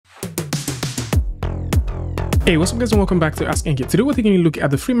Hey, what's up guys and welcome back to askNK. Today we're taking a look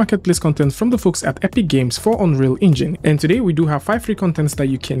at the free marketplace content from the folks at Epic Games for Unreal Engine. And today we do have 5 free contents that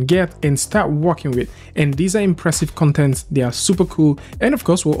you can get and start working with. And these are impressive contents, they are super cool. And of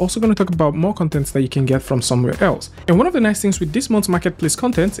course, we're also going to talk about more contents that you can get from somewhere else. And one of the nice things with this month's marketplace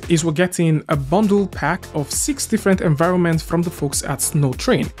content is we're getting a bundle pack of 6 different environments from the folks at Snow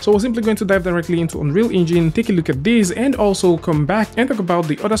Train. So we're simply going to dive directly into Unreal Engine, take a look at these, and also come back and talk about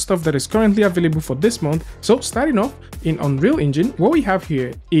the other stuff that is currently available for this month. So starting off in Unreal Engine, what we have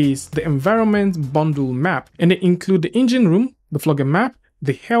here is the environment bundle map, and they include the engine room, the Forgler Map,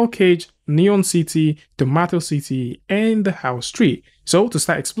 the Hell Cage, Neon City, Tomato City, and the house tree. So to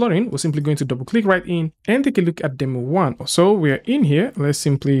start exploring, we're simply going to double click right in and take a look at demo 1. So we're in here. Let's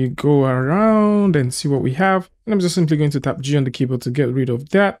simply go around and see what we have. And I'm just simply going to tap G on the keyboard to get rid of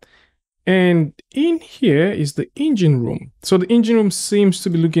that. And in here is the engine room. So the engine room seems to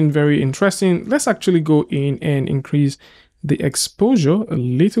be looking very interesting. Let's actually go in and increase the exposure a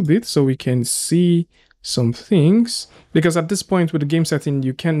little bit so we can see some things, because at this point with the game setting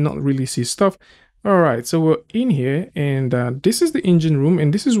you cannot really see stuff. All right, so we're in here, and this is the engine room,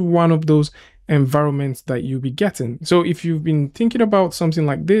 and this is one of those environments that you'll be getting. So if you've been thinking about something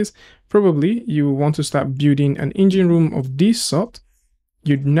like this, probably you want to start building an engine room of this sort.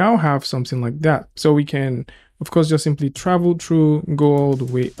 You'd now have something like that. So we can, of course, just simply travel through, go all the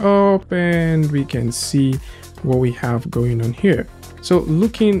way up, and we can see what we have going on here. So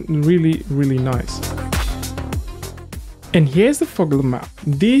looking really, really nice. And here's the Forgler Map.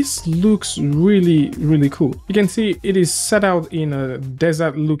 This looks really, really cool. You can see it is set out in a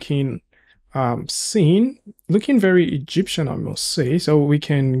desert looking scene, looking very Egyptian, I must say. So we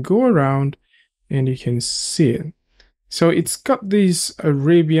can go around and you can see it. So it's got this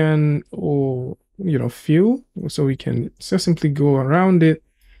Arabian or, feel. So we can just simply go around it.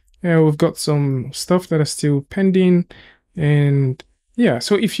 We've got some stuff that are still pending. And yeah,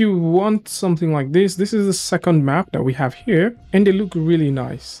 so if you want something like this, this is the second map that we have here, and they look really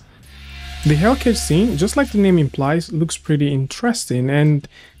nice. The Hell Cage scene, just like the name implies, looks pretty interesting, and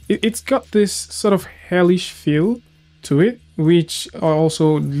it's got this sort of hellish feel to it, which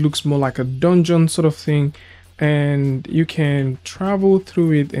also looks more like a dungeon sort of thing. And you can travel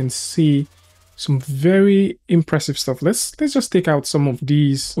through it and see some very impressive stuff. Let's just take out some of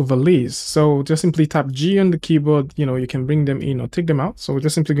these overlays. So just simply tap G on the keyboard. You can bring them in or take them out. So we're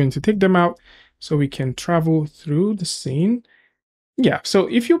just simply going to take them out so we can travel through the scene. Yeah, so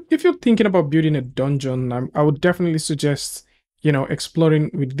if you're thinking about building a dungeon, I would definitely suggest,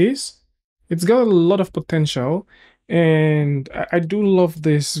 exploring with this. It's got a lot of potential, and I do love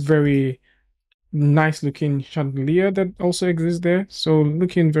this very nice looking chandelier that also exists there. So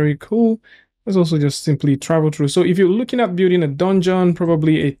looking very cool. Let's also just simply travel through. So if you're looking at building a dungeon,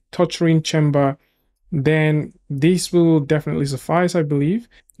 probably a torturing chamber, then this will definitely suffice, I believe.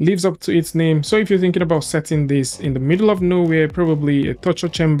 Lives up to its name. So if you're thinking about setting this in the middle of nowhere, probably a torture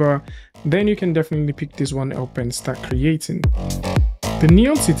chamber, then you can definitely pick this one up and start creating. The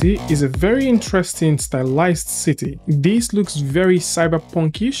Neon City is a very interesting stylized city. This looks very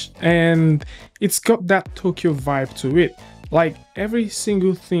cyberpunkish, and it's got that Tokyo vibe to it. Like every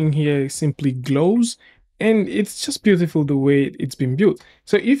single thing here simply glows, and it's just beautiful the way it's been built.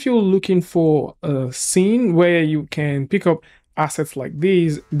 So if you're looking for a scene where you can pick up assets like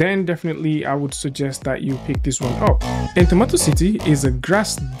these, then definitely I would suggest that you pick this one up. And Tomato City is a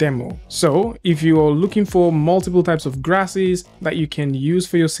grass demo. So if you're looking for multiple types of grasses that you can use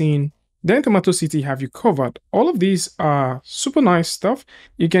for your scene, then Tomato City have you covered. All of these are super nice stuff.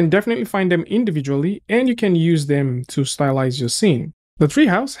 You can definitely find them individually, and you can use them to stylize your scene. The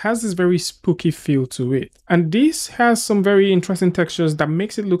treehouse has this very spooky feel to it, and this has some very interesting textures that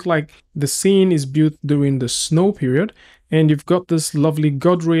makes it look like the scene is built during the snow period. And you've got this lovely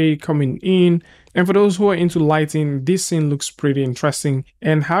god ray coming in. And for those who are into lighting, this scene looks pretty interesting,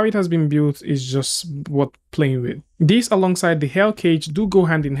 and how it has been built is just worth playing with. These alongside the Hell Cage do go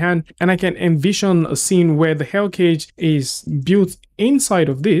hand in hand, and I can envision a scene where the Hell Cage is built inside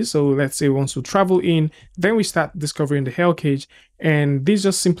of this. So let's say once we travel in, then we start discovering the Hell Cage, and this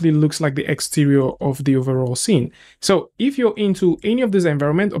just simply looks like the exterior of the overall scene. So if you're into any of these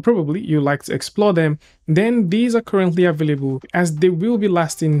environments, or probably you like to explore them, then these are currently available, as they will be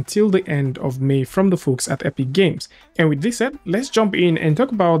lasting till the end of May from the folks at Epic Games. And with this said, let's jump in and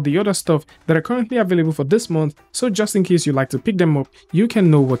talk about the other stuff that are currently available for this month, so just in case you like to pick them up, you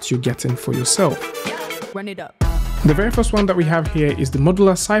can know what you're getting for yourself. Run it up. The very first one that we have here is the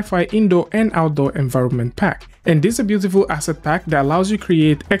Modular Sci-Fi Indoor and Outdoor Environment Pack. And this is a beautiful asset pack that allows you to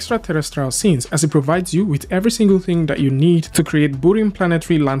create extraterrestrial scenes, as it provides you with every single thing that you need to create boring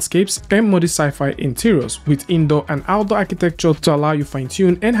planetary landscapes and muddy sci-fi interiors with indoor and outdoor architecture to allow you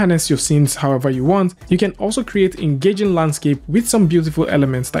fine-tune and harness your scenes however you want. You can also create engaging landscape with some beautiful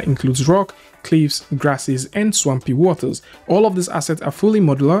elements that includes rock, cliffs, grasses, and swampy waters. All of these assets are fully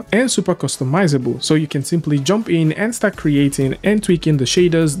modular and super customizable, so you can simply jump in and start creating and tweaking the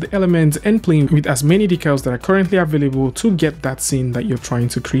shaders, the elements, and playing with as many decals that are currently available to get that scene that you're trying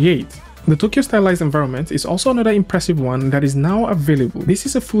to create. The Tokyo Stylized environment is also another impressive one that is now available. This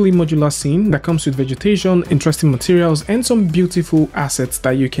is a fully modular scene that comes with vegetation, interesting materials, and some beautiful assets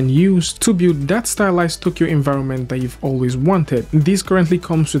that you can use to build that stylized Tokyo environment that you've always wanted. This currently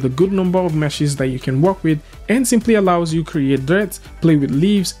comes with a good number of meshes that you can work with and simply allows you to create threads, play with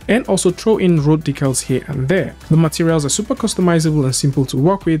leaves, and also throw in road decals here and there. The materials are super customizable and simple to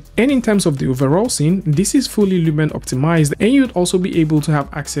work with, and in terms of the overall scene, this is fully lumen optimized, and you'd also be able to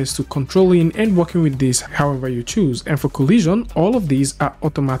have access to controlling and working with this however you choose. And for collision, all of these are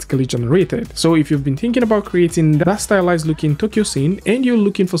automatically generated. So if you've been thinking about creating that stylized looking Tokyo scene and you're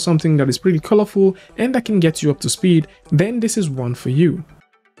looking for something that is pretty colorful and that can get you up to speed, then this is one for you.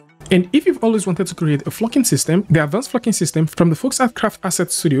 And if you've always wanted to create a flocking system, the advanced flocking system from the folks at Craft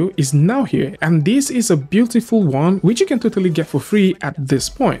Asset Studio is now here, and this is a beautiful one which you can totally get for free at this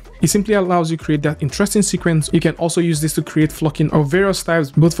point. It simply allows you to create that interesting sequence. You can also use this to create flocking of various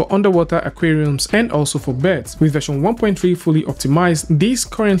types, both for underwater aquariums and also for birds. With version 1.3 fully optimized, this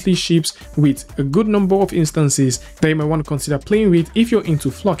currently ships with a good number of instances that you might want to consider playing with if you're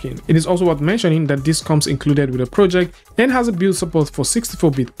into flocking. It is also worth mentioning that this comes included with a project and has a build support for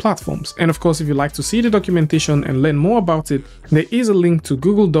 64-bit platforms. And of course, if you'd like to see the documentation and learn more about it, there is a link to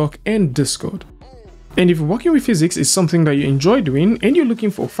Google Doc and Discord. And if working with physics is something that you enjoy doing and you're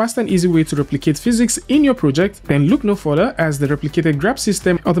looking for a fast and easy way to replicate physics in your project, then look no further, as the replicated grab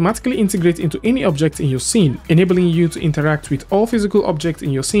system automatically integrates into any object in your scene, enabling you to interact with all physical objects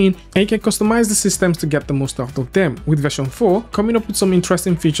in your scene, and you can customize the systems to get the most out of them. With version 4 coming up with some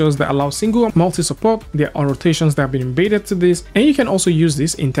interesting features that allow single and multi support, there are rotations that have been embedded to this, and you can also use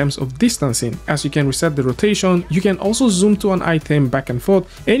this in terms of distancing, as you can reset the rotation, you can also zoom to an item back and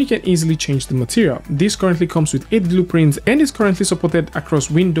forth, and you can easily change the material. This currently comes with 8 blueprints and is currently supported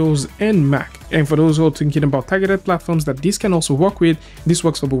across Windows and Mac. And for those who are thinking about targeted platforms that this can also work with, this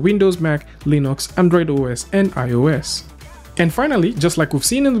works for both Windows, Mac, Linux, Android OS, and iOS. And finally, just like we've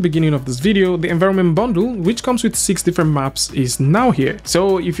seen in the beginning of this video, the environment bundle, which comes with 6 different maps, is now here.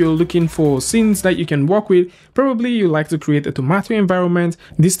 So if you're looking for scenes that you can work with, probably you like to create a tomato environment.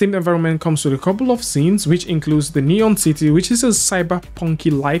 This themed environment comes with a couple of scenes, which includes the Neon City, which is a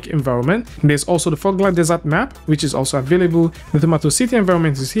cyberpunky-like environment. There's also the Forgler Desert map, which is also available. The Tomato City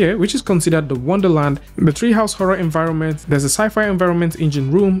environment is here, which is considered the Wonderland. The Treehouse Horror environment, there's a Sci-Fi environment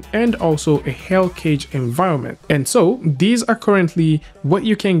engine room, and also a Hell Cage environment. And so these are currently what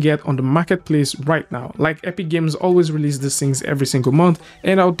you can get on the marketplace right now. Like, Epic Games always release these things every single month,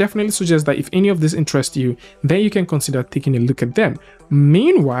 and I'll definitely suggest that if any of this interests you, then you can consider taking a look at them.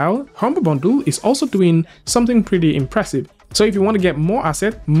 Meanwhile, Humble Bundle is also doing something pretty impressive. So if you want to get more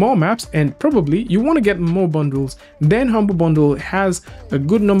assets, more maps, and probably you want to get more bundles, then Humble Bundle has a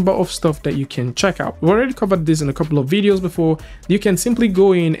good number of stuff that you can check out. We've already covered this in a couple of videos before. You can simply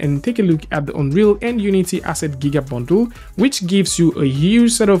go in and take a look at the Unreal and Unity Asset Giga Bundle, which gives you a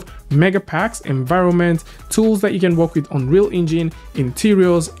huge set of mega packs, environment, tools that you can work with Unreal Engine,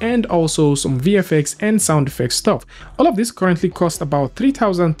 interiors, and also some VFX and sound effects stuff. All of this currently costs about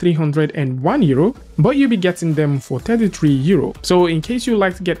 €3,301, but you'll be getting them for €33. So in case you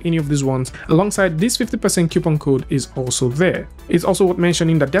like to get any of these ones, alongside this 50% coupon code is also there. It's also worth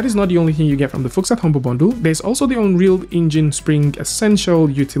mentioning that that is not the only thing you get from the folks at Humble Bundle. There's also the Unreal Engine Spring Essential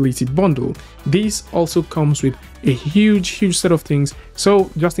Utility Bundle. This also comes with a huge set of things, so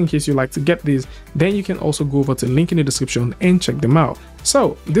just in case you like to get these, then you can also go over to the link in the description and check them out.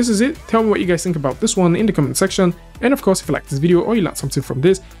 So this is it. Tell me what you guys think about this one in the comment section, and of course, if you like this video or you learned something from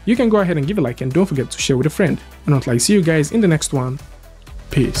this, you can go ahead and give a like, and don't forget to share with a friend. And I'd like to see you guys in the next one.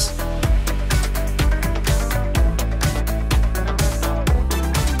 Peace.